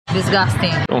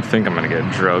Disgusting. I don't think I'm gonna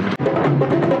get drugged.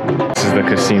 This is the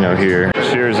casino here.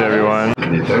 Cheers, everyone.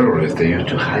 The terrorists, they used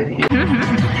to hide here.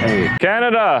 Hey,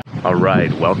 Canada! All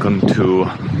right, welcome to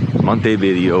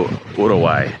Montevideo,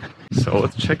 Uruguay. So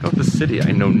let's check out the city.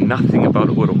 I know nothing about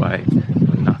Uruguay. I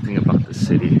know nothing about the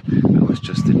city. I was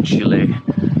just in Chile.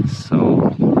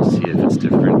 So we'll see if it's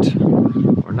different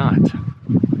or not.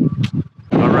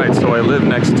 All right, so I live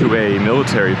next to a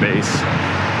military base.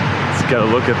 Let's get a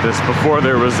look at this. Before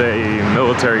there was a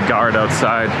military guard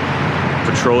outside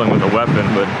patrolling with a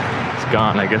weapon, but it's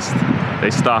gone. I guess they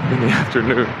stopped in the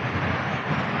afternoon.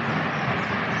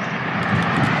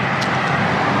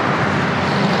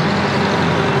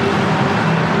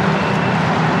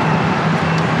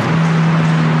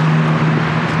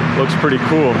 Looks pretty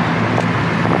cool.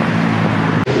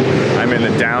 I'm in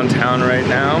the downtown right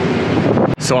now.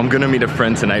 So I'm gonna meet a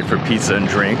friend tonight for pizza and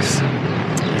drinks.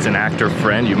 He's an actor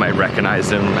friend. You might recognize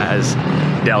him as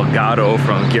Delgado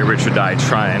from Get Rich or Die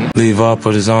Tryin. Levar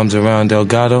put his arms around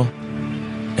Delgado,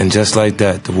 and just like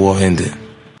that, the war ended.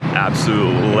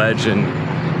 Absolute legend,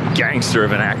 gangster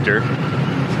of an actor.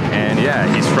 And yeah,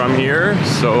 he's from here,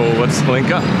 so let's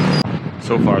link up.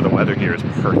 So far the weather here is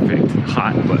perfect.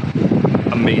 Hot, but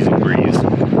amazing breeze.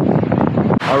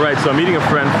 All right, so I'm meeting a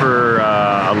friend for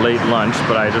a late lunch,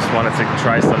 but I just wanted to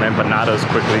try some empanadas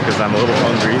quickly because I'm a little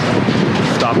hungry.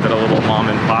 Stopped at a little mom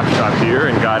and pop shop here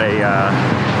and got a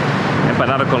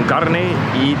empanada con carne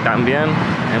y también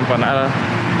empanada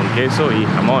con queso y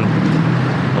jamón.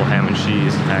 Little ham and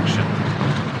cheese action.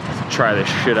 Let's try this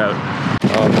shit out.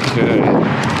 Okay.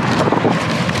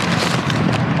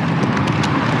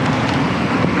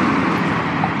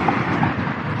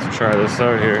 Let's try this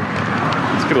out here.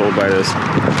 Let's get a little bite of this.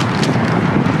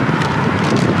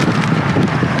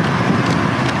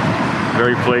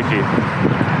 Very flaky.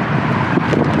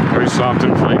 Very soft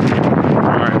and flaky.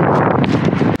 Alright.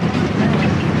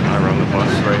 I'm on the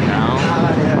bus right now.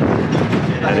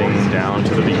 Heading down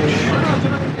to the beach.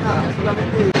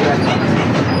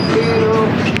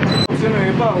 Opciones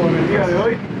de pago en el día de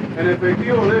hoy en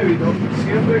efectivo o débito,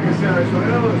 siempre que sea de su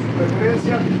agrado, de su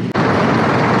preferencia.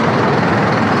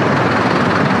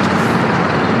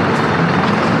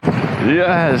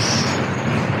 Yes!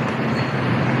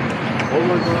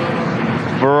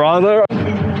 Brother!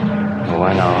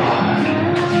 Bueno.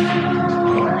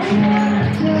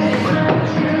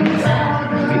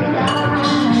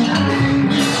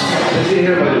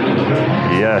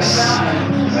 Yes,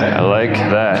 I like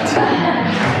that.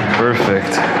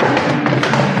 Perfect.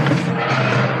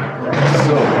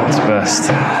 So, it's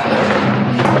best.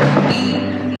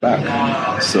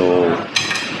 Back. So,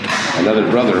 another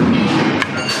brother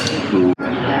who...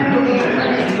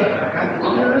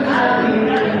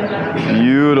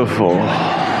 Beautiful.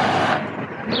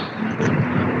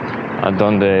 ¿A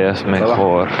dónde es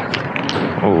mejor?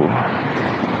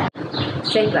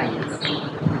 6 baños.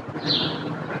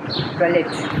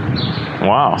 Toilets.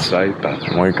 Wow.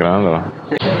 Muy grande.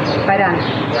 Para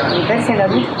meterse a la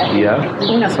ducha,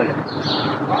 uno solo.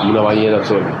 Una bañera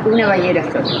sola. Una bañera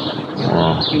sola.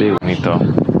 Oh, qué bonito.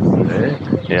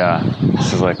 Yeah,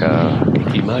 this is like a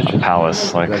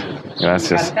palace. Like,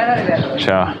 gracias.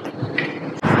 Ciao. Okay.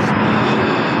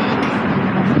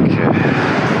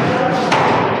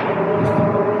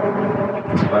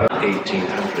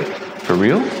 1800. For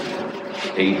real?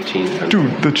 1800.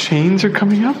 Dude, the chains are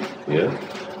coming up? Yeah.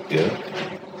 Yeah.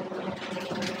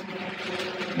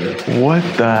 What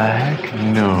the heck?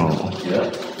 No.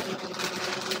 Yeah.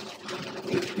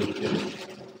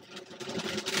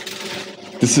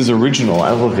 This is original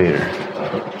elevator.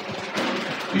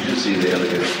 You should see the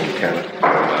elevator from Canada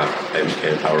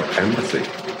and our embassy.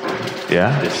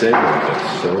 Yeah? They said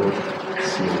that's so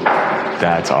smooth.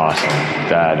 That's awesome.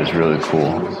 That is really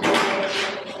cool.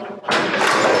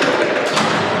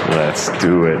 Let's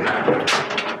do it.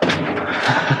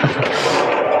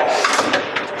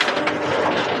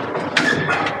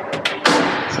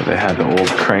 So they had the old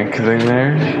crank thing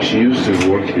there? She used to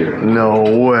work here. No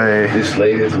way. This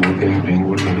lady is been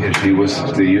working here.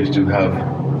 They used to have,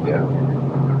 yeah.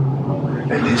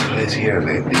 And this place here,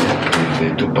 the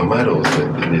Tupamaros,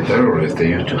 the terrorists, they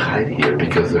used to hide here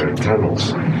because there are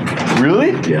tunnels.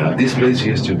 Really? Yeah, this place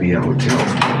used to be a hotel.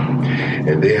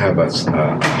 And they have a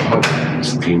hot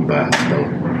steam bath,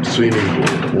 no, swimming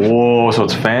pool. Whoa, so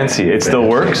it's fancy. It still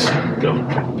works?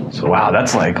 No. So wow,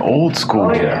 that's like old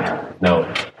school. Yeah. No.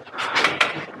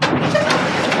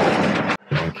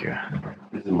 Thank you.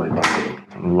 This is my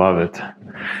bucket. Love it.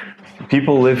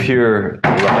 People live here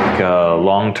like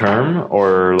long term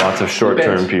or lots of short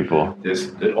term people?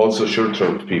 There's also short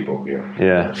term people here.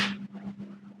 Yeah.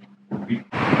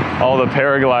 All the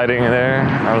paragliding there,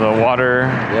 or the water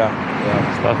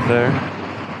stuff there.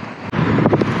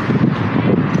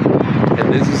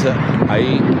 And this is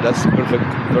that's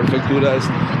Perfectura is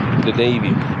the Navy.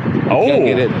 You can't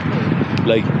get in.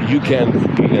 Like you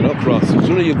cannot cross. As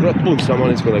soon as you cross, boom,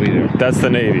 someone is gonna be there. That's the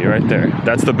Navy right there.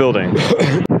 That's the building.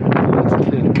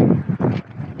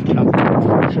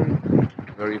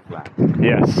 Very flat.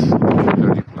 Yes.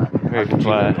 Very flat. Very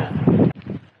flat.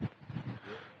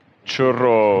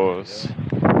 Churros.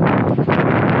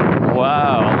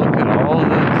 Wow, look at all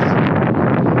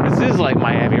this. This is like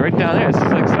Miami right down there. This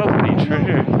is like South Beach right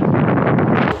here.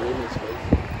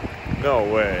 No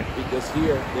way. Because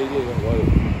here they didn't want it.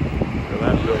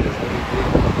 That building.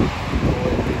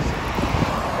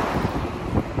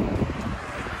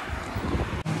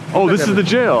 Oh, this is the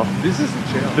jail. This is the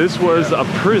jail. This was a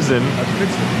prison,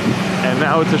 and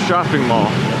now it's a shopping mall.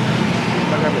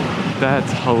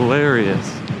 That's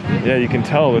hilarious. Yeah, you can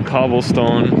tell the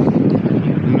cobblestone.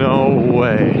 No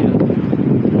way.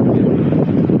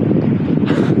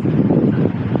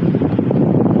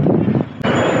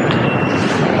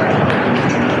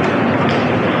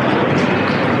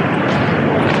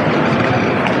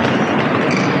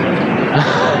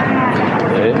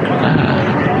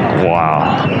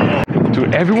 Wow.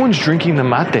 Dude, everyone's drinking the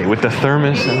mate with the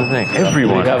thermos and the thing.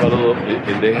 Everyone. They have a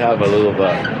little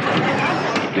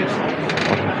this.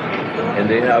 And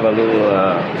they have a little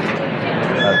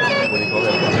what do you call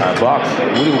that? Box, a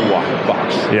wooden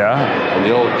box. Yeah. And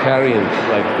they're all carrying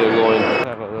like they're going.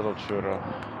 Have a little churro.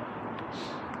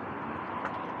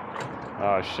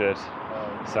 Oh shit.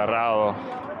 Cerrado.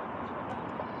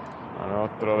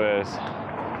 Otra vez.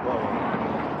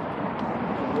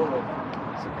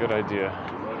 It's a good idea.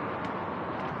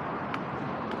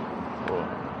 Well,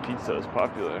 pizza is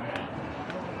popular.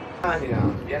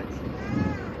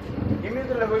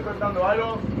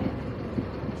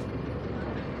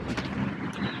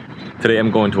 Today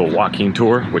I'm going to a walking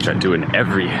tour, which I do in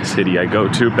every city I go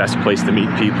to. Best place to meet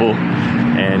people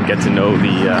and get to know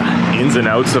the ins and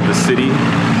outs of the city.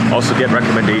 Also get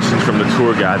recommendations from the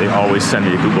tour guide. They always send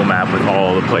me a Google map with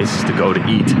all the places to go to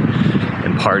eat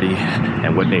and party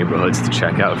and what neighborhoods to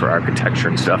check out for architecture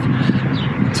and stuff.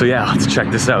 So yeah, let's check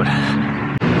this out.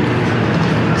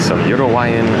 Some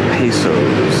Uruguayan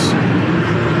pesos.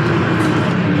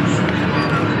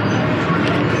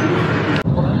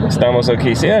 Estamos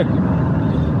aquí, sí.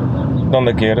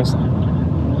 Donde quieres.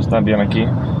 Está bien aquí.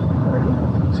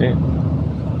 Sí.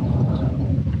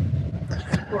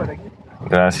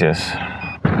 Gracias.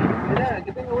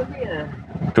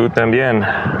 Tú también.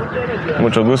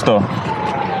 Mucho gusto.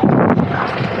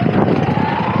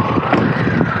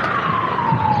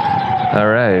 All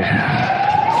right.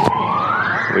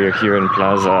 We are here in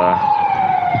Plaza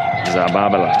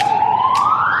Zababala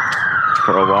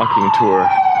for a walking tour.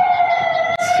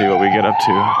 Let's see what we get up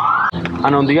to.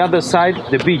 And on the other side,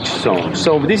 the beach zone.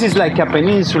 So this is like a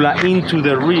peninsula into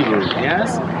the river,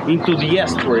 yes? Into the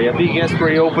estuary, a big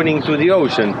estuary opening to the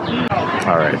ocean.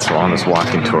 All right, so on this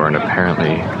walking tour, and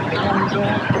apparently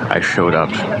I showed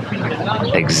up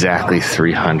exactly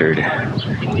 300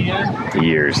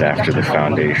 years after the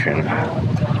foundation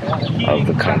of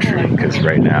the country, because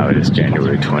right now it is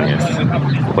January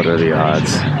 20th. What are the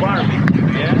odds?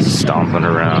 Stomping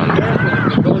around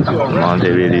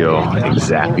Montevideo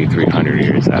exactly 300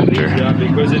 years after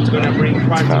its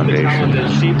foundation.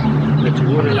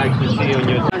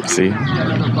 See?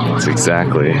 It's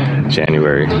exactly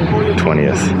January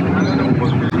 20th.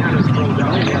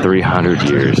 300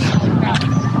 years.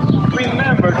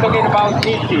 Remember, talking about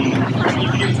eating,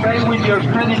 if you pay with your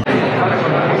credit.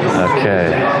 Okay.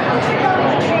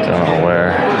 Don't know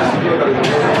where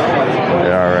we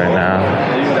are right now.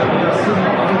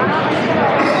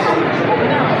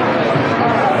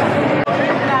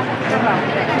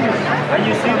 And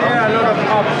you see there a lot of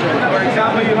options. For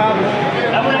example, you have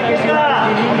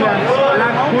in England,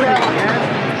 black pudding, yes?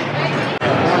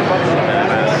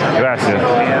 Gracias.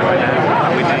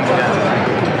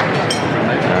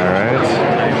 Alright.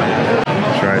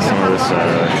 Try some of this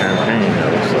champagne. That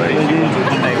looks like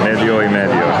medio y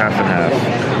medio, half and half.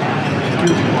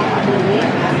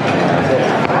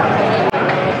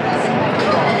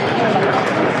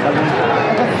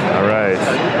 Alright.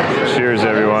 Cheers,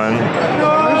 everyone.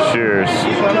 Cheers.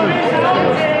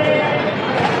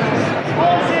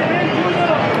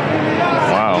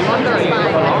 Wow.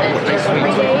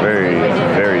 Very,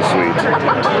 very sweet.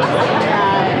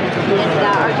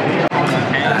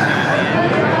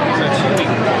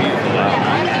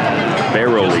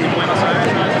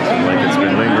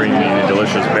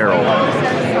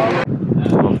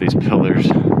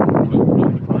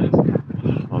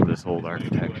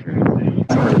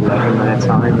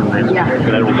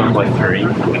 like 3.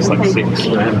 It's like 6.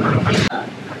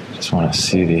 Just want to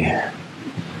see the. I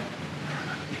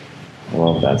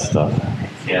love that stuff.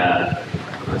 Yeah,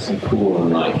 it's some cool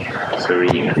and like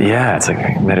serene. Yeah, it's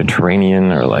like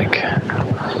Mediterranean or like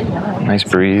nice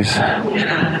breeze. Oh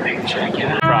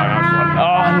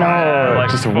no! Like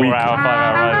just a weak.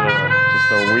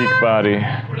 Just a weak body.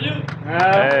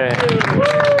 Hey.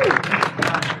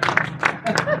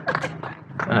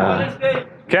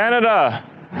 Canada.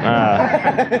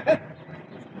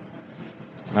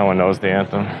 No one knows the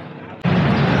anthem.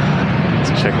 Let's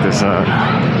check this out.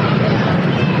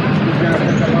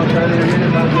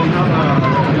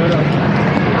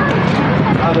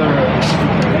 Other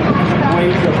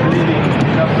ways of living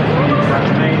that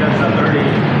made us a very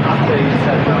updated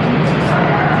setup.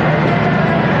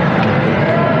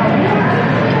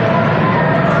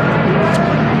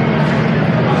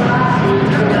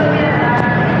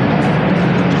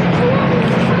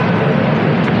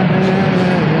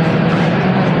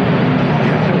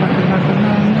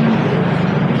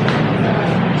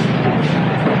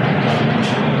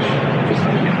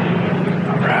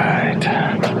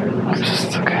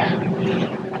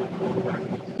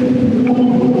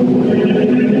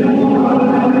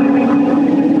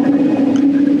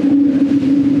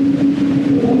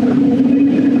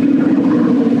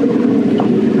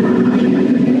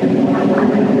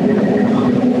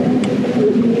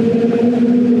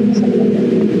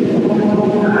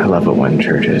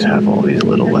 Churches have all these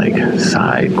little like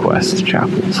side quest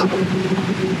chapels.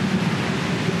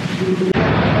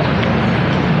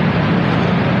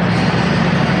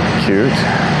 Cute.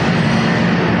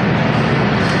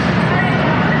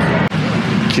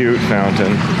 Cute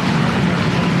fountain.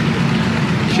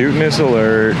 Cuteness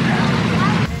alert.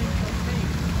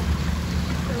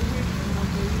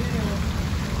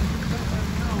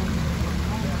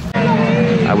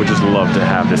 I would just love to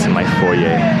have this in my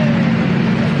foyer.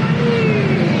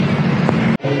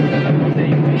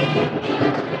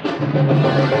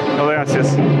 No, gracias.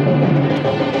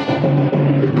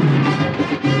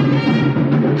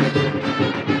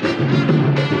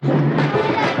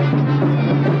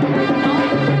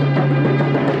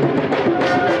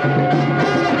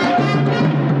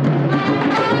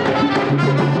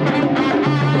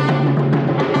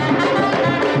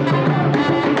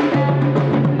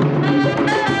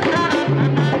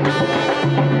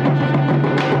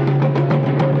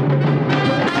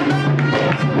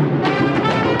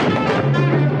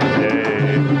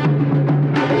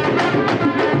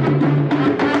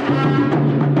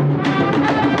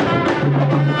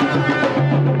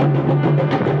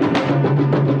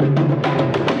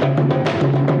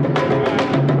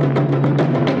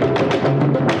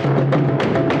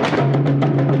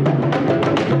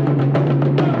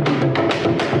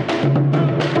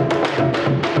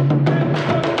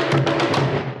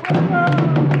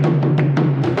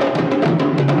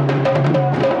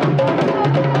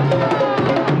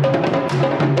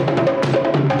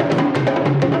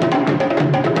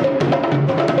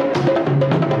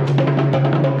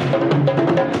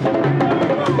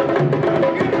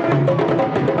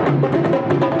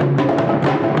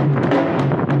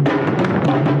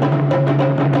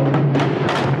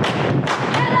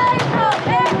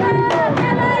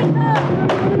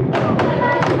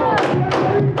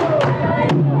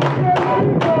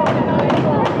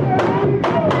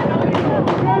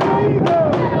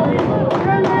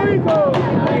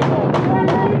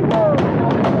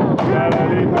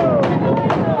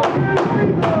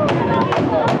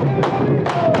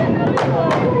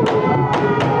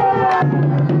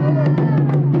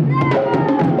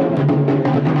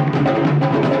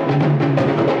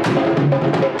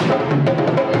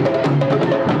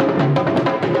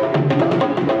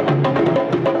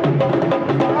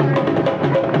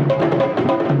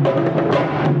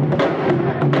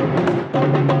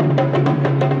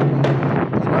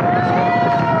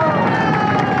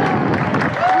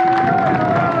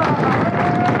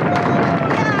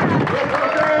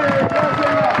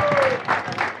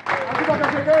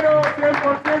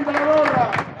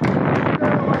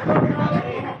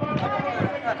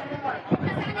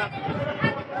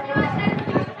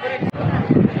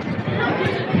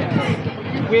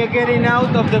 We are getting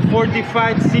out of the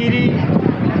fortified city.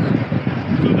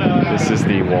 This is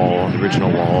the wall, the original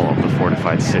wall of the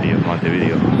fortified city of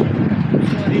Montevideo.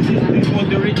 This was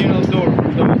the original door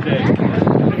from those days.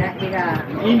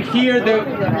 In here,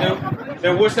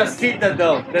 there was a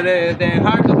citadel, the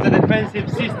heart of the defensive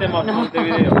system of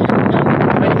Montevideo.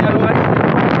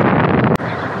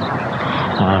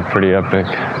 Pretty epic.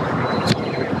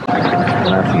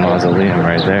 That's a mausoleum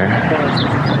right there.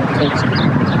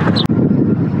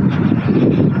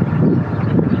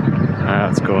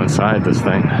 Let's go and inside this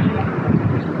thing.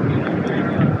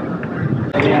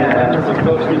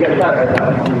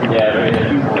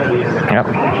 Yep.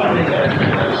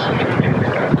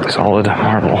 Solid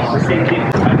marble.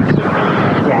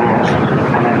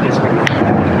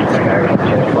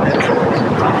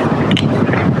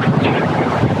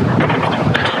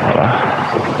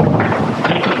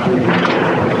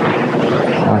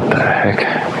 What the heck?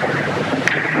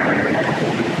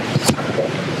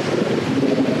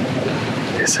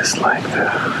 This is like the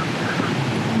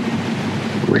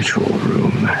ritual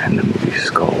room in the movie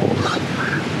Skulls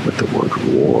with the word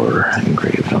war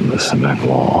engraved on the cement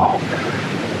wall.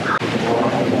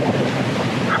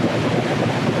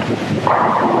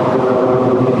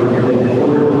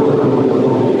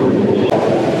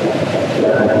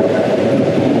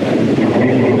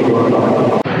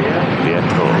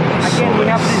 Again, we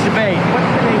have this debate. What's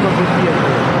the name of the theater?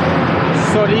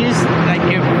 Solis, like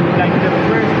the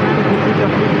first man who did the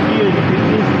film here in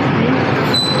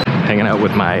 1516. Hanging out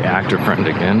with my actor friend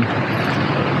again.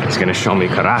 He's gonna show me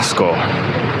Carrasco.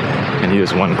 And he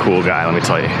is one cool guy, let me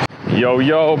tell you. Yo,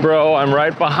 yo, bro, I'm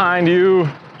right behind you.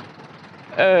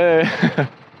 Hey.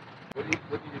 What did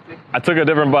you take? I took a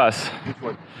different bus. Which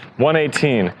one?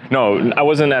 118. No, I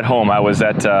wasn't at home. I was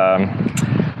at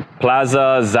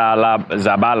Plaza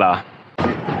Zabala.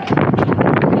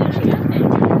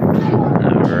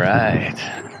 All right.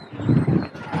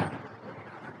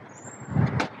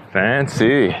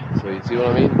 Fancy. So you see what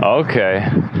I mean? Okay.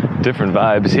 Different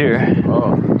vibes here.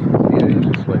 Oh, yeah,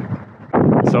 this way.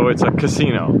 So it's a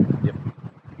casino. Yep.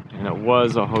 And it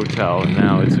was a hotel, and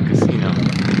now it's a casino.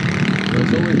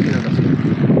 There's always been a casino.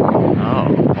 Oh,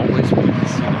 always been a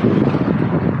casino.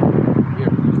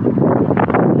 Here.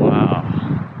 Wow.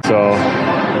 So,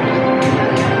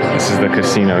 this is the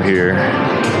casino here.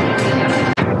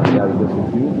 Yeah, because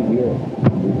if you here,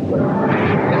 it's like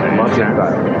mountain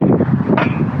style.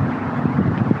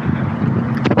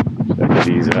 Check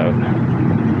these out.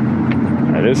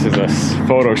 Now, this is a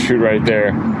photo shoot right there.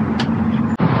 You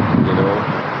know,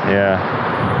 Yeah.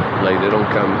 like they don't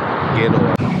come get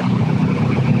on.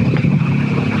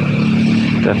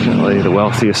 Definitely the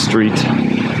wealthiest street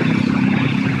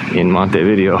in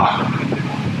Montevideo.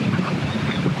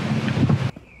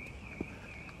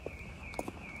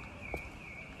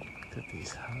 Look at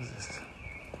these houses.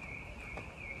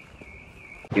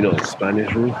 You know, the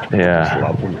Spanish roof.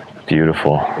 Yeah.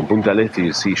 Beautiful. In Punta del Este,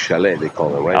 you see chalet, they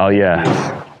call it, right? Oh, yeah.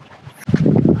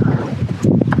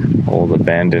 Old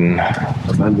abandoned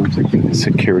Abandoned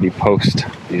security post.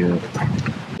 Yeah.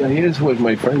 Yeah, here's where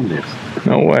my friend lives.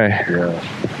 No way. Yeah.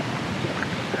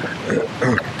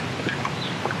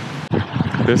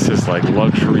 This is like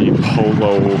luxury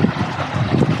polo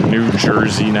New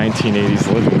Jersey 1980s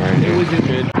living right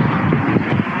here.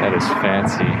 That is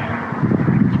fancy.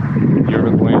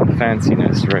 Uruguayan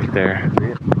fanciness right there.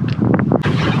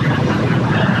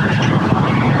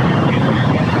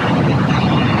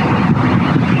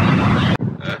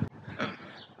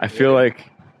 I feel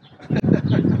like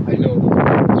I know.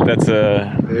 that's a...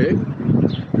 Hey?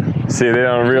 See, they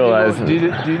don't realize. Did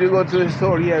you go to the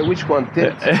store? Yeah, which one?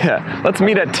 Tits? Yeah, let's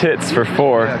meet at Tits for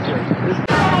 4.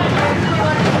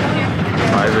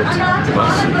 Private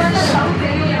buses.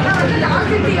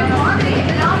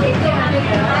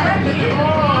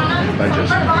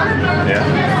 Yeah.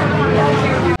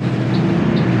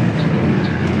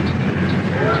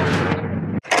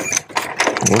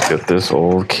 Look at this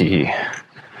old key.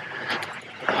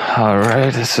 All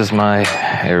right, this is my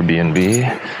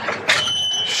Airbnb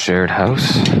shared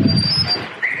house.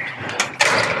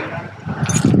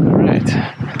 All right,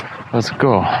 let's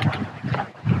go.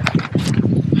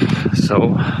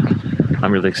 So,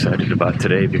 I'm really excited about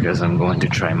today because I'm going to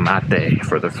try mate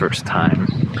for the first time.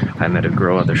 I met a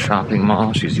girl at the shopping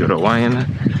mall. She's Uruguayan,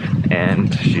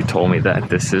 and she told me that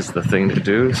this is the thing to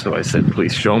do. So I said,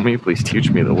 please show me, please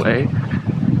teach me the way.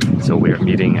 So we are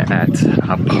meeting at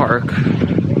a park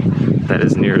that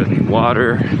is near the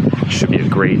water. Should be a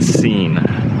great scene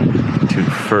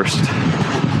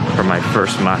for my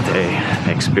first mate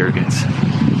experience.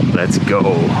 Let's go.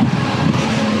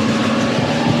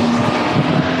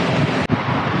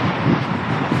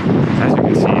 As you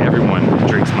can see, everyone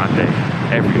drinks mate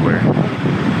everywhere.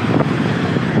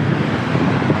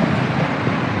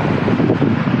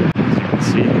 As you can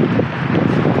see,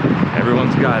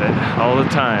 everyone's got it all the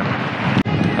time.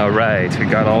 All right, we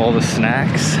got all the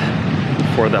snacks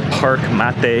for the park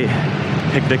mate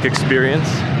picnic experience.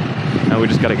 Now we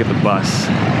just gotta get the bus.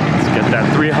 Let's get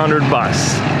that 300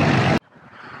 bus.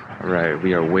 All right,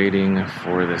 we are waiting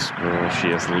for this girl. She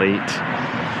is late.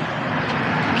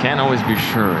 Can't always be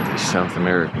sure with these South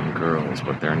American girls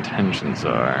what their intentions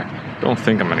are. Don't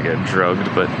think I'm gonna get drugged,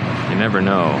 but you never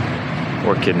know.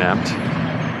 Or kidnapped.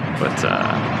 But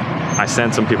I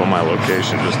sent some people my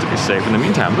location just to be safe. In the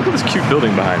meantime, look at this cute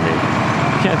building behind me.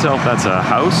 Can't tell if that's a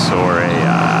house or a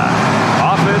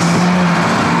office.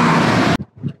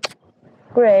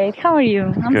 Great. How are you?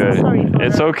 I'm Good. so sorry for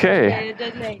It's okay. the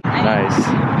delay. Nice. It's a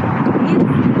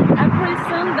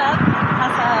prison that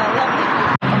has a lovely view.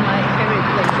 One of my favorite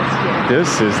places here.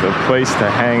 This is the place to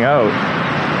hang out.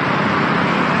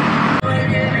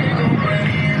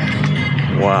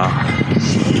 Wow.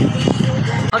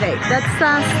 Okay, that's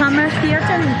a summer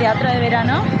theater in Teatro de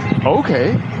Verano.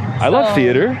 Okay. I love So,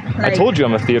 theater. I like- told you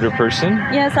I'm a theater person.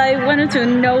 Yes, I wanted to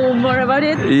know more about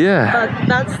it. Yeah. But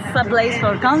that's a place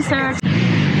for concerts.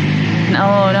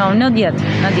 No, not yet.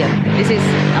 Not yet. This is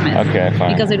a mess. Okay,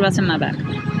 fine. Because it was in my bag.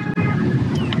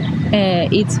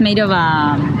 It's made of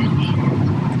I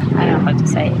don't know how to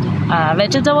say it. A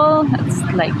vegetable. It's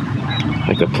like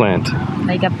Like a plant.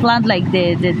 a plant, like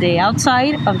the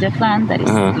outside of the plant that is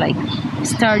like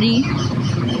sturdy.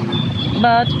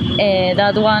 But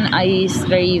that one is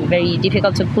very, very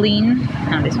difficult to clean,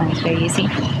 and this one is very easy,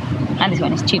 and this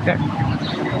one is cheaper.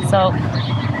 So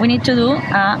we need to do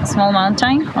a small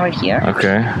mountain over here,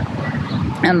 Okay.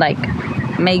 and like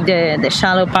make the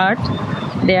shallow part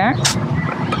there,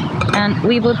 and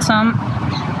we put some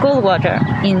cold water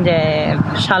in the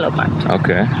shallow part,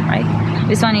 Okay. right?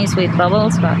 This one is with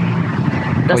bubbles, but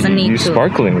doesn't need you to.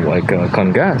 sparkling like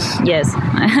con gas. Yes,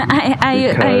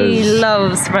 I Because-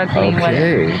 love sparkling water.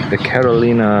 Okay. The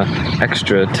Carolina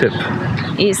extra tip.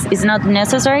 Is not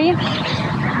necessary,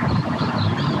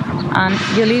 and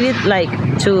you leave it like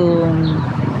to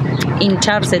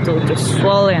hincharse, to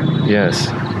swollen. Yes.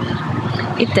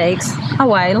 It takes a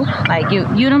while. Like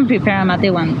you don't prepare a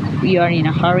mate when you are in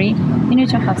a hurry. You need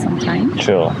to have some time.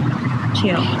 Chill.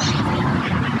 Chill.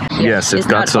 Yes, it's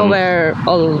got not some. over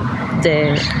all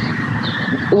the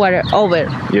water over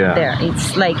Yeah. there.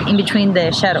 It's like in between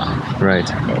the shadow, Right.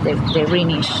 the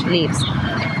greenish leaves.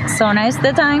 So now is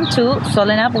the time to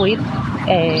swollen up with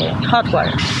hot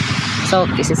water. So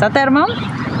this is a thermo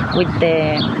with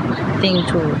the thing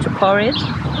to pour it,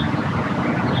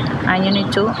 and you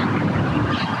need to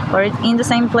pour it in the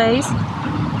same place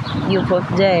you put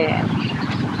the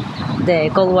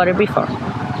cold water before.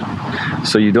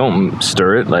 So you don't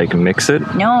stir it, like mix it.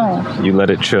 No, You let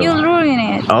it chill. you'll ruin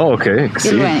it. Oh, okay.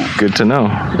 See, ruin it. good to know.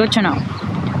 Good to know,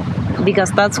 because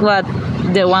that's what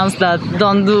the ones that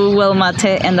don't do well mate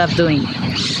end up doing.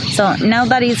 So now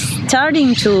that it's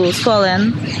starting to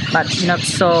swollen, but not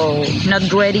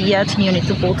ready yet, you need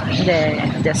to put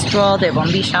the straw, the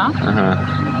bombilla,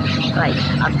 like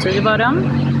up to the bottom.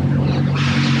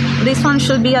 This one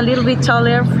should be a little bit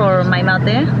taller for my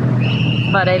mate,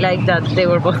 but I like that they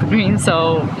were both green,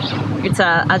 so it's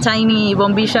a tiny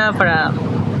bombilla for a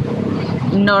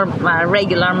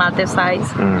regular mate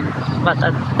size, but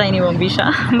a tiny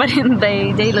bombilla. But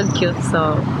they look cute,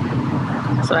 so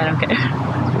I don't care.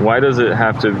 Why does the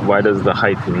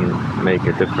height make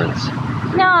a difference?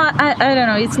 No, I don't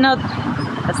know. It's not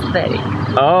aesthetic.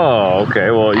 Oh, okay.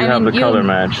 Well, you I have mean, the color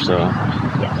match, so.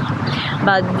 Yeah.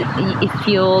 But if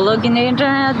you look in the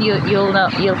internet, you'll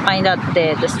find that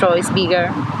the straw is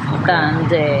bigger than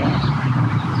the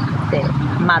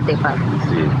mate part.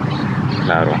 Sí.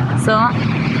 Claro. So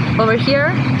over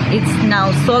here, it's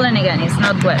now swollen again. It's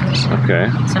not wet. Okay.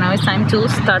 So now it's time to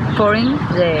start pouring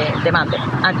the mate.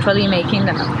 Actually making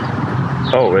the mate.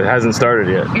 Oh, it hasn't started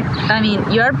yet. I mean,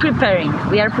 you are preparing.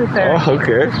 We are preparing. Oh,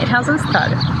 okay. It hasn't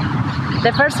started.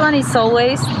 The first one is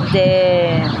always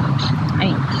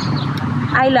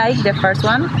I like the first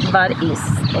one, but it's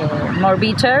more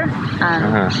bitter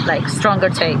and like stronger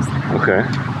taste. Okay.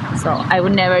 So I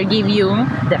would never give you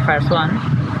the first one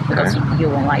because you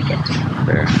won't like it.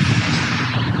 There.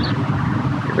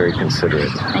 You're very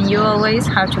considerate. And you always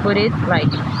have to put it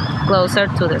like closer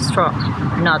to the straw,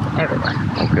 not everywhere.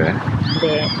 Okay.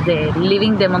 The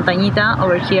leaving the montañita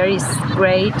over here is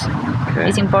great. Okay.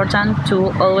 It's important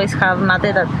to always have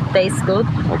mate that tastes good,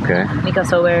 Okay.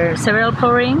 because over several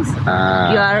pourings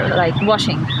you are like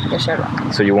washing the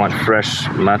yerba. So you want fresh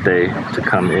mate to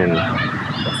come in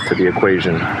to the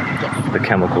equation, the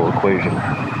chemical equation.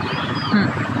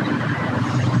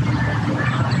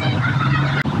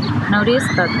 Notice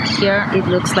that here it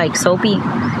looks like soapy,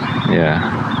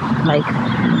 Yeah. like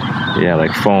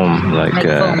Foam, like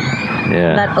foam.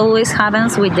 yeah. That always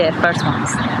happens with the first ones.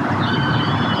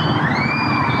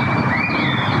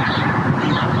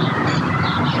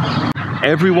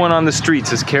 Everyone on the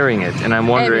streets is carrying it, and I'm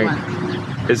wondering,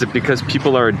 Everyone. is it because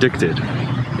people are addicted?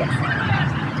 Yes.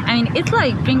 I mean, it's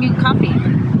like drinking coffee.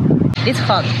 It's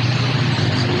hot,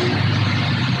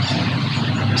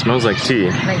 It smells like tea.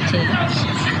 like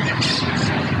tea.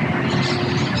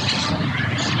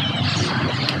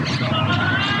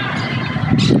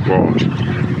 Whoa.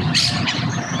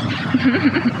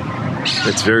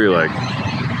 It's very like,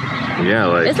 yeah,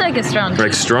 like It's like a strong tea.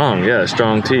 like strong, yeah,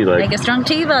 strong tea. Like a strong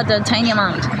tea, but a tiny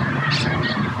amount.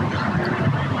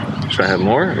 Should I have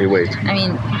more? Or wait. I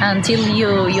mean, until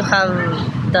you have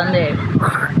done the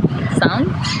sound.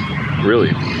 Really?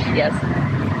 Yes.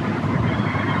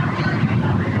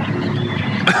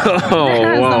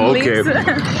 Oh wow. Some Okay.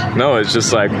 leaves. No, it's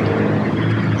just like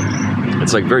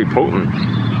it's like very potent.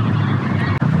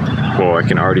 Whoa, I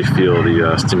can already feel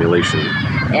the stimulation.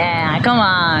 Yeah, come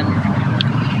on.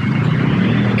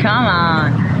 Come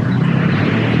on.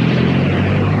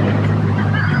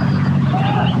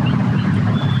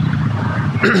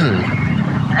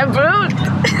 Approved.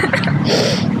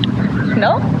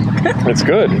 No? It's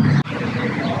good.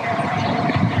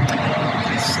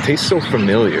 It tastes so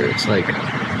familiar. It's like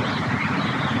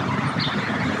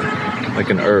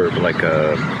an herb, like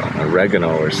a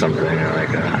oregano or something, or like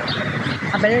a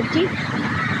A better tea?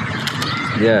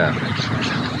 yeah,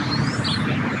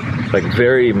 like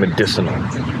very medicinal.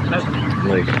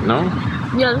 Like no?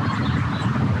 Yeah.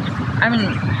 I mean,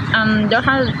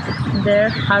 there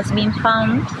has been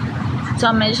found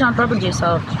some medicinal properties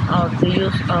of the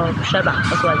use of yerba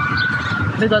as well,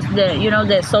 because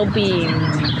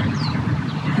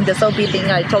the soapy thing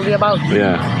I told you about.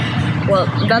 Yeah. Well,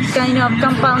 that kind of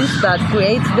compounds that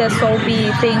creates the soapy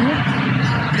thing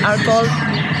are called,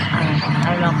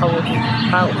 I don't know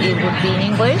how it would be in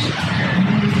English,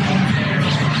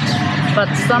 but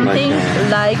something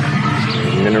like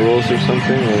Minerals or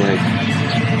something, or like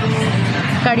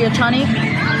cariotonic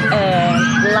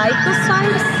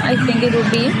glycosides, I think it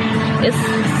would be. It's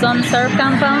some surf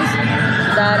compounds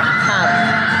that have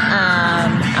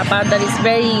a part that is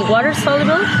very water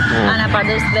soluble and a part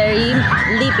that is very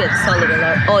lipid soluble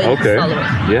or oil soluble.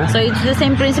 Yeah. So it's the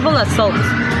same principle as salt.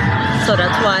 So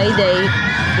that's why they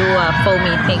do a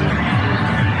foamy thing.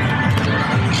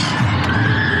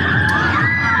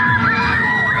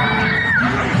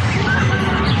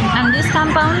 And these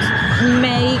compounds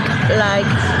make like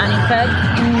an effect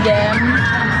in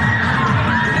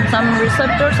some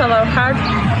receptors of our heart,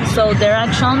 so their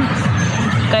action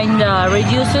kind of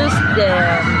reduces the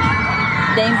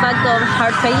impact of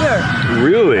heart failure.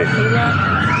 really?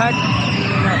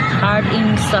 Heart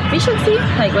insufficiency,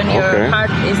 like when your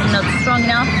heart is not strong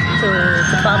enough to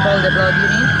pump all the blood you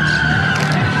need.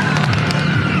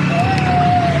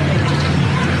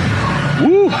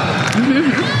 Woo!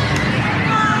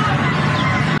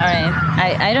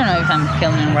 Alright, I don't know if I'm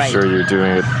filming right, Sure, you're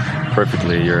doing it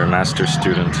perfectly. You're a master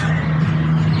student.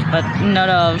 but not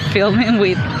of filming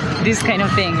with this kind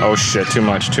of thing. Oh shit! Too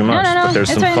much. No, But there's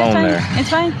it's some fine, foam it's fine, there. It's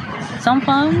fine. Some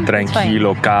foam.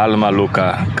 Tranquilo, calma,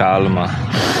 Luca, calma.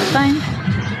 It's fine.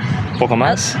 Poco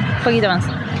más. Poquito más.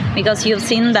 Because you've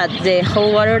seen that the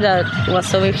whole water that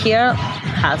was over here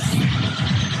has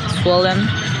swollen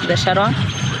the shadow.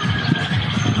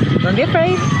 Don't be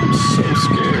afraid. I'm so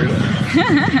scared.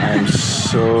 I'm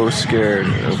so scared.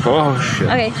 Oh shit.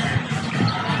 Okay.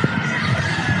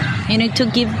 You need to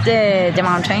keep the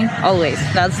mountain always.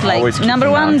 That's like Always keep number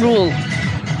the one mountain. rule.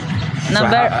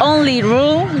 Only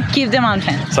rule, keep the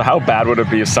mountain. So how bad would it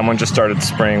be if someone just started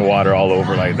spraying water all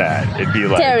over like that? It'd be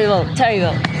like Terrible.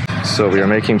 So we are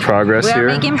making progress We here.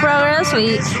 are making progress.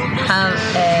 We have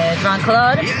drunk a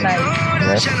lot, like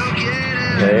Yes.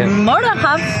 Okay. more than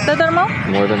half the thermo.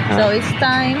 More than half. So it's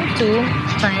time to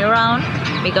turn it around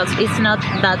because it's not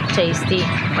that tasty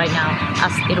right now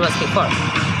as it was before.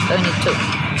 So we need to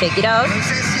take it out.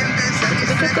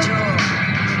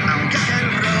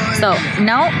 So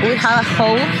now we have a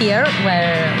hole here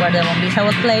where the bombilla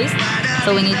was placed.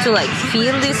 So we need to like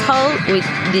fill this hole with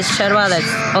this yerba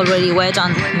that's already wet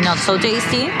and not so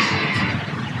tasty.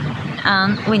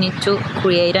 And we need to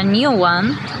create a new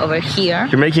one over here.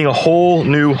 You're making a whole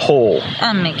new hole.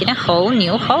 I'm making a whole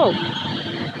new hole.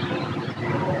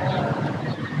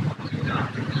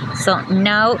 So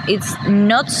now it's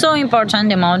not so important,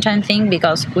 the mountain thing,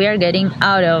 because we are getting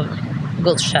out of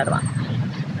good yerba.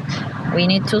 We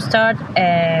need to start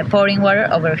pouring water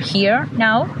over here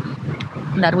now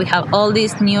that we have all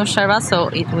this new yerba, so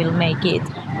it will make it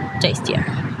tastier.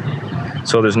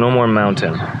 So there's no more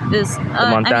mountain. This The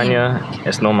montaña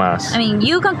es no más. I mean,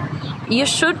 you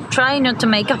should try not to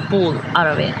make a pool out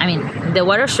of it. I mean, the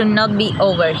water should not be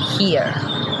over here.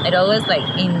 It always like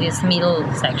in this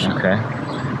middle section. Okay.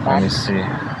 Let me see.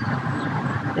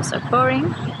 Just start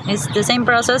pouring. It's the same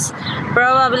process.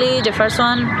 Probably the first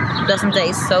one doesn't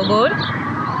taste so good,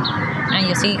 And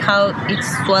you see how it's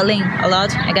swelling a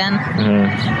lot again?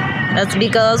 Mm-hmm. That's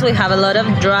because we have a lot of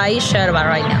dry yerba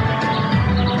right now.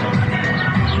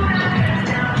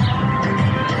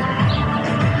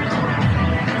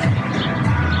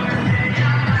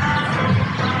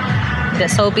 The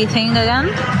soapy thing again.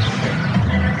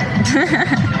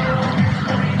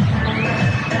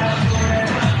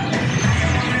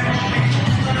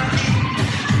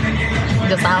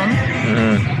 The sound.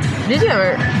 Mm-hmm. Did you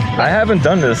ever? I haven't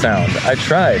done the sound. I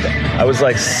tried. I was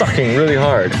like sucking really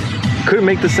hard. Couldn't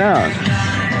make the sound.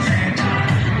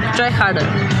 Try harder.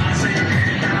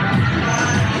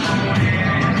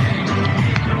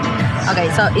 Okay,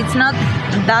 so it's not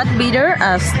that bitter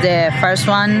as the first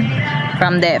one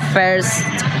from the first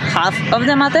half of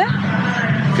the mate.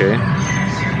 Okay.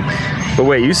 But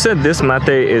wait, you said this mate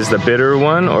is the bitter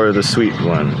one or the sweet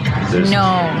one?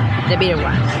 No, the bitter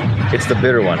one. It's the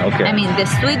bitter one, okay. I mean, the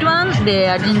sweet one, the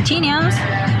Argentinians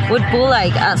would put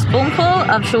like a spoonful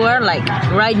of sugar like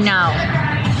right now.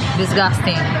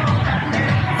 Disgusting.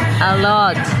 A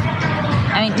lot.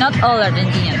 I mean, not all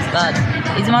Argentinians, but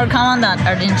it's more common that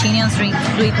Argentinians drink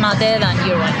sweet mate than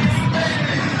Uruguayans.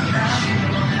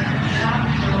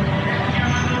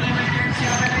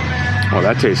 Oh,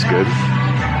 that tastes good.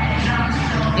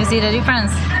 You see the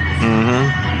difference?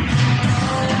 Mm-hmm.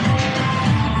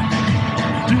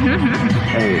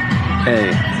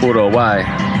 Hey, Uruguay,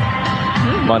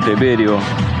 Montevideo,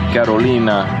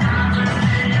 Carolina,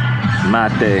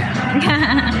 mate.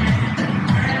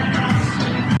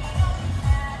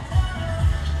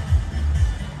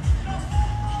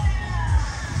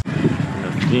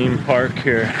 The theme park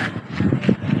here.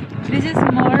 This is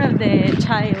more of the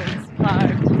child's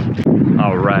part.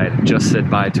 All right, just said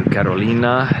bye to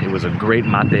Carolina. It was a great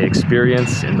mate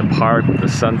experience in the park with the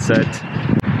sunset.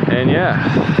 And yeah,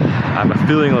 I'm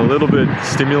feeling a little bit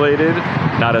stimulated.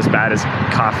 Not as bad as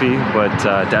coffee, but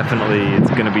definitely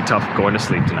it's gonna be tough going to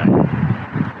sleep tonight.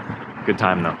 Good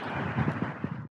time though.